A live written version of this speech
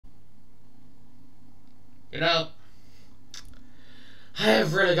You know, I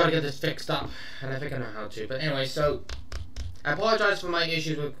have really got to get this fixed up, and I think I know how to. But anyway, so I apologize for my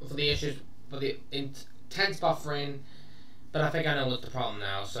issues with the intense buffering, but I think I know what's the problem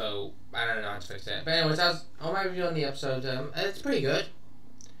now. So I don't know how to fix it. But anyways, as on my review on the episode, it's pretty good.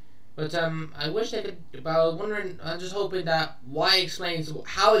 But I wish they could. But I was wondering, I'm just hoping that Y explains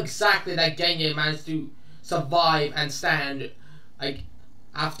how exactly that Genya managed to survive and stand, like,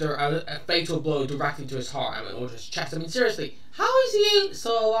 after a fatal blow directly to his heart, or his chest. I mean, seriously, how is he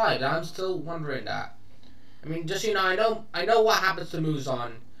still alive? I'm still wondering that. I mean, just I know what happens to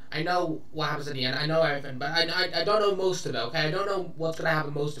Muzan. I know what happens at the end. I know everything, but I don't know most of it. Okay, I don't know what's gonna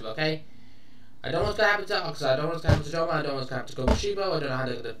happen most of it. Okay. I don't know what's gonna happen to Oxa, I don't know what's gonna happen to Joma, I don't know what's gonna happen to Gobushibo, I don't know how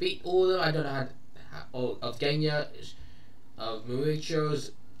to defeat all of them, I don't know how of Genya, of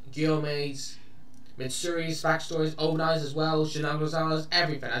Muicho's, Gyome's, Mitsuri's backstories, Onai's as well, Shinagozawa's,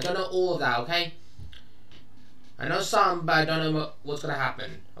 everything. I don't know all of that, okay? I know some, but I don't know what's gonna happen,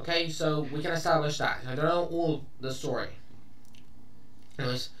 okay? So we can establish that. I don't know all the story.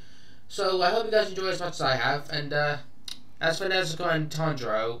 Anyways, so I hope you guys enjoy as much as I have, and as for Nezuko and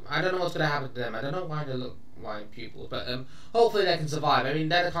Tanjiro, I don't know what's going to happen to them. I don't know why they look like pupils, but hopefully they can survive. I mean,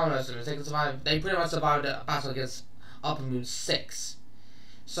 they're the commoners, they can survive. They pretty much survived a battle against Upper Moon 6.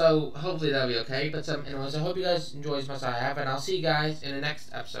 So, hopefully they'll be okay. But anyways, I hope you guys enjoy as much as I have, and I'll see you guys in the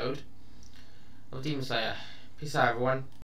next episode of Demon Slayer. Peace out, everyone.